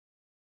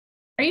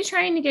Are you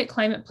trying to get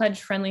Climate Pledge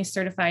Friendly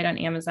certified on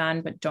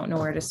Amazon, but don't know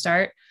where to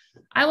start?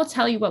 I will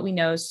tell you what we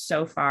know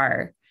so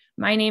far.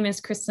 My name is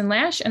Kristen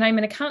Lash, and I'm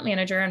an account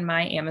manager on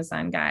My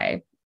Amazon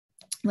Guy.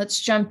 Let's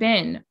jump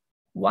in.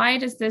 Why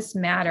does this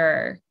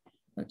matter?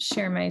 Let's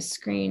share my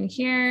screen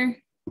here.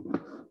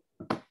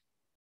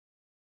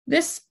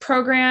 This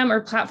program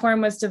or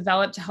platform was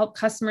developed to help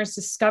customers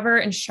discover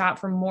and shop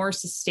for more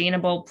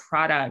sustainable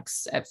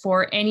products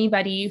for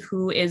anybody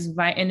who has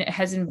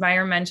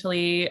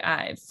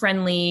environmentally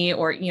friendly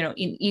or an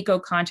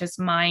eco-conscious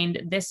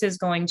mind. This is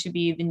going to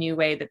be the new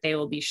way that they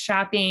will be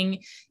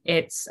shopping.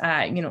 It's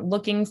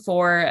looking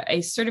for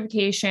a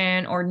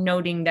certification or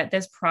noting that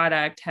this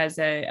product has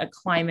a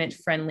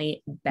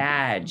climate-friendly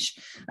badge.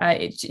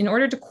 In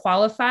order to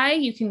qualify,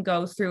 you can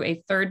go through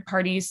a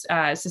third-party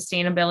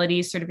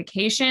sustainability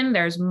certification.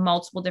 There's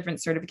multiple different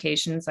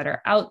certifications that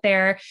are out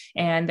there,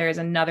 and there's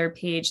another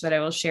page that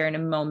I will share in a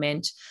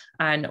moment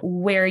on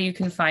where you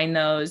can find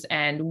those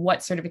and what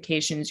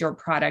certifications your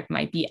product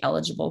might be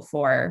eligible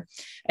for.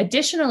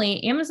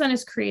 Additionally, Amazon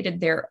has created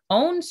their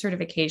own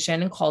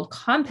certification called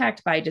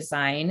Compact by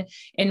Design,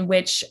 in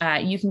which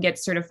you can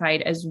get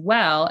certified as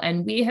well.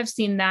 And we have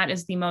seen that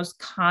as the most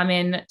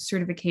common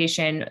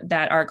certification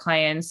that our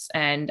clients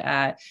and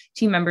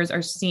team members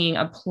are seeing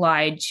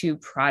applied to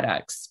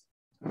products.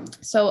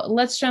 So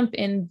let's jump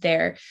in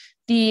there.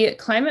 The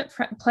Climate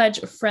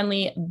Pledge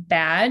Friendly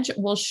badge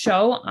will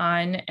show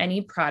on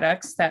any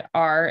products that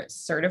are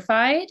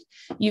certified.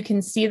 You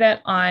can see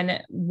that on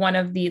one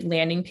of the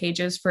landing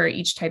pages for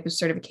each type of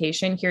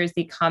certification. Here's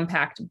the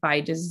Compact by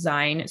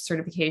Design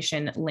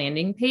certification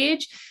landing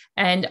page.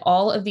 And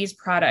all of these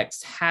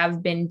products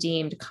have been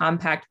deemed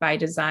Compact by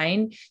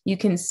Design. You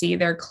can see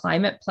their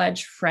Climate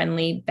Pledge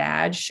Friendly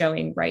badge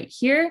showing right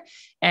here.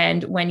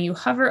 And when you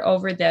hover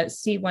over the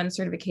C1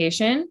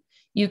 certification,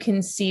 you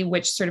can see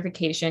which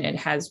certification it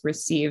has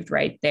received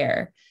right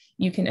there.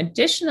 You can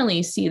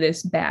additionally see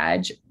this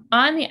badge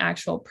on the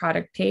actual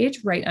product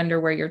page right under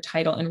where your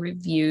title and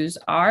reviews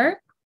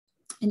are.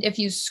 And if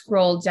you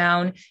scroll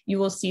down, you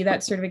will see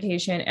that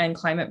certification and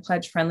Climate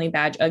Pledge Friendly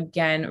badge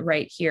again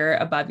right here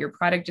above your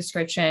product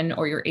description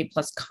or your A+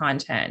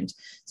 content.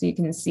 So you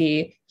can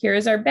see here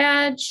is our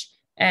badge.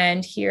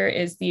 And here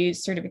is the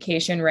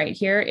certification right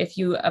here. If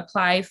you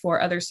apply for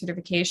other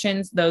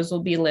certifications, those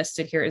will be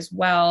listed here as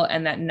well.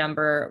 And that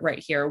number right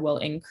here will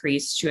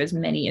increase to as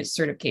many as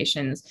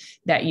certifications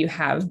that you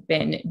have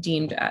been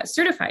deemed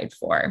certified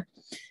for.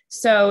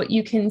 So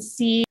you can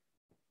see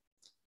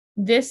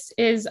this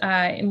is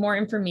more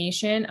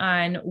information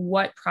on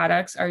what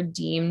products are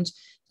deemed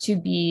to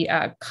be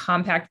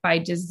Compact by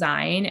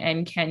Design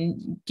and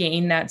can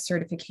gain that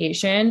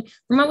certification.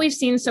 From what we've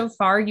seen so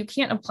far, you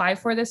can't apply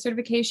for this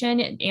certification.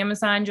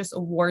 Amazon just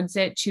awards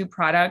it to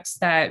products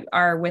that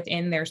are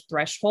within their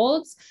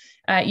thresholds.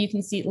 You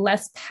can see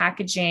less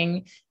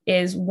packaging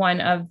is one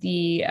of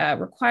the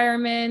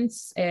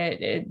requirements.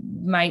 It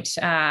might,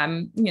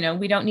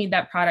 we don't need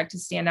that product to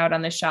stand out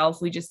on the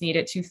shelf. We just need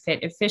it to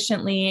fit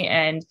efficiently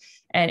and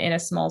in a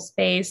small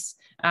space.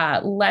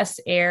 Less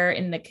air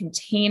in the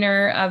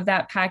container of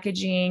that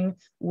packaging,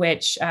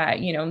 which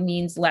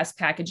means less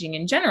packaging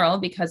in general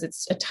because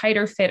it's a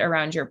tighter fit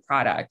around your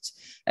product.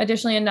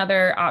 Additionally,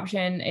 another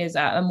option is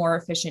a more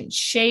efficient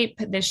shape.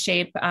 This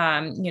shape,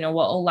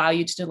 will allow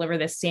you to deliver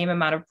the same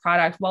amount of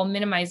product while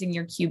minimizing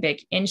your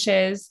cubic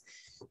inches.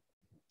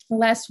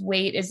 Less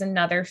weight is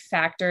another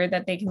factor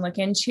that they can look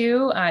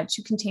into.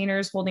 2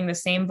 containers holding the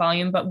same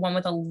volume, but one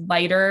with a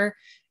lighter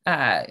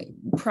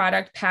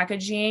product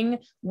packaging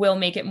will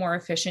make it more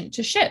efficient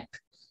to ship.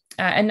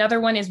 Another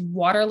one is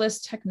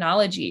waterless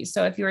technology.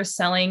 So if you're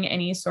selling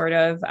any sort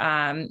of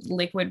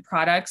liquid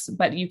products,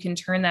 but you can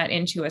turn that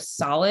into a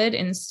solid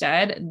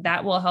instead,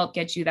 that will help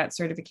get you that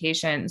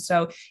certification.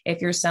 So if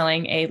you're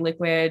selling a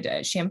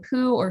liquid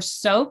shampoo or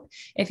soap,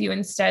 if you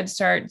instead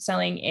start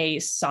selling a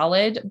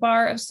solid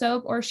bar of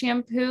soap or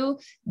shampoo,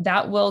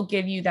 that will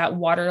give you that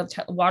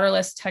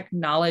waterless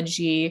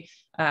technology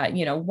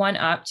one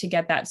up to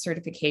get that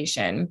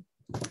certification.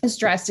 This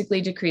drastically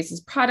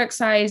decreases product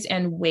size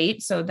and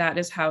weight. So that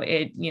is how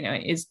it,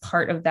 is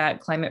part of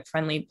that climate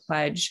friendly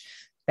pledge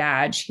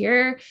badge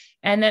here.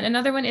 And then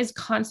another one is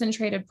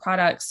concentrated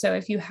products. So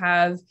if you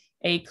have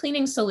a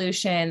cleaning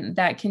solution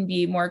that can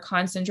be more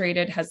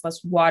concentrated, has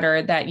less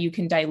water that you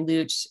can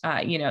dilute,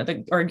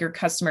 or your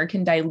customer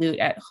can dilute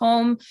at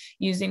home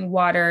using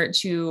water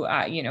to,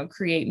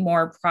 create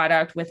more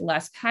product with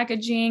less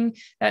packaging.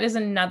 That is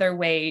another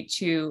way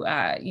to,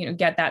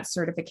 get that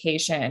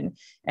certification.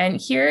 And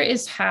here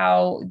is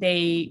how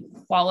they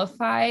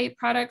qualify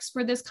products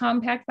for this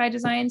Compact by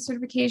Design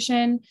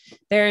certification.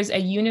 There's a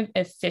unit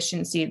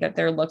efficiency that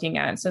they're looking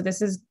at. So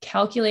this is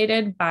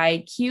calculated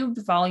by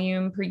cubed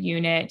volume per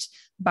unit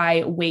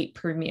by weight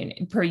per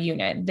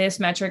unit. This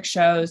metric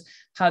shows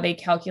how they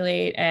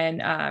calculate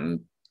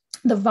and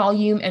the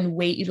volume and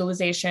weight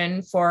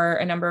utilization for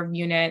a number of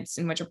units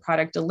in which a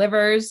product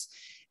delivers.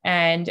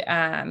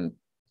 And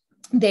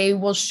They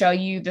will show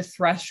you the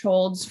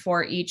thresholds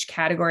for each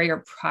category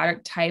or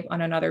product type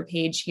on another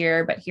page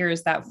here, but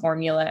here's that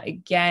formula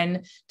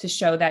again to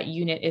show that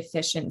unit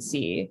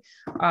efficiency.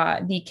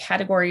 The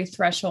category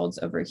thresholds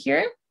over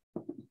here,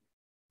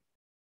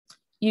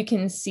 you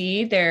can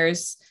see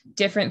there's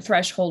different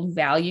threshold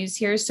values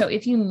here. So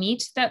if you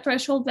meet that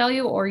threshold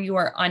value or you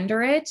are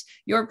under it,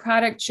 your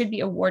product should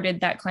be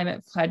awarded that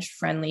Climate Pledge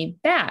Friendly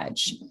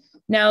badge.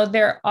 Now,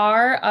 there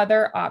are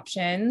other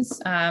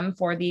options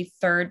for the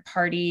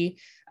third-party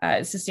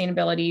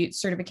sustainability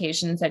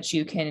certifications that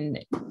you can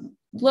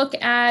look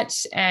at,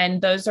 and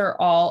those are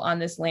all on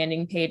this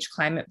landing page,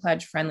 Climate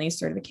Pledge Friendly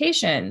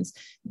certifications.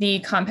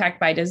 The Compact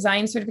by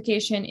Design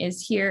certification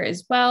is here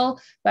as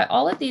well, but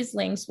all of these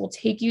links will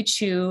take you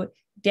to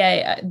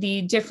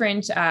the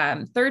different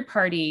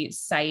third-party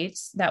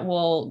sites that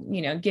will,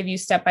 give you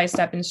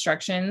step-by-step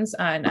instructions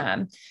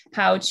on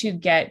how to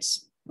get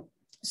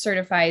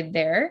certified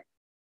there.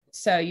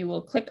 So you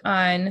will click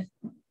on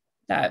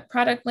that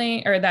product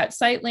link or that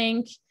site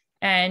link,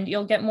 and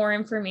you'll get more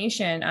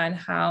information on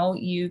how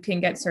you can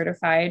get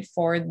certified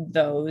for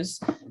those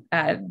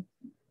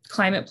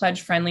Climate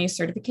Pledge Friendly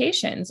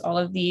certifications. All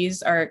of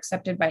these are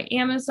accepted by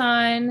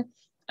Amazon.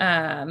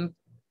 And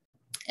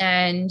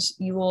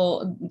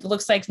it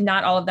looks like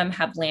not all of them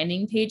have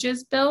landing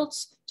pages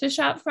built to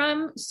shop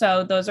from.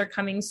 So those are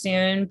coming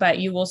soon, but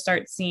you will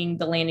start seeing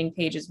the landing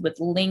pages with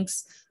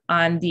links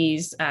on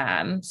these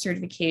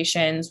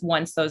certifications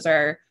once those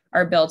are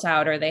built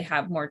out or they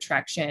have more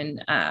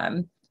traction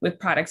with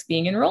products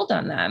being enrolled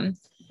on them.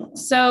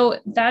 So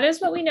that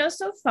is what we know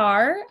so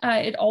far.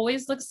 It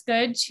always looks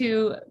good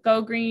to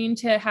go green,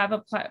 to have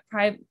a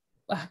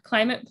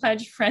Climate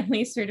Pledge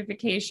Friendly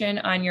certification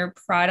on your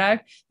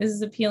product. This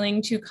is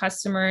appealing to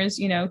customers,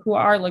 who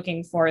are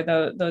looking for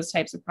those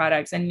types of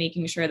products and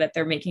making sure that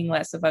they're making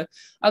less of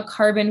a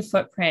carbon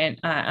footprint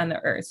on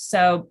the earth.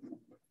 So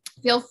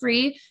feel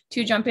free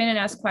to jump in and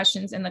ask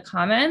questions in the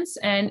comments,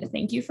 and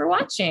thank you for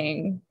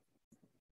watching.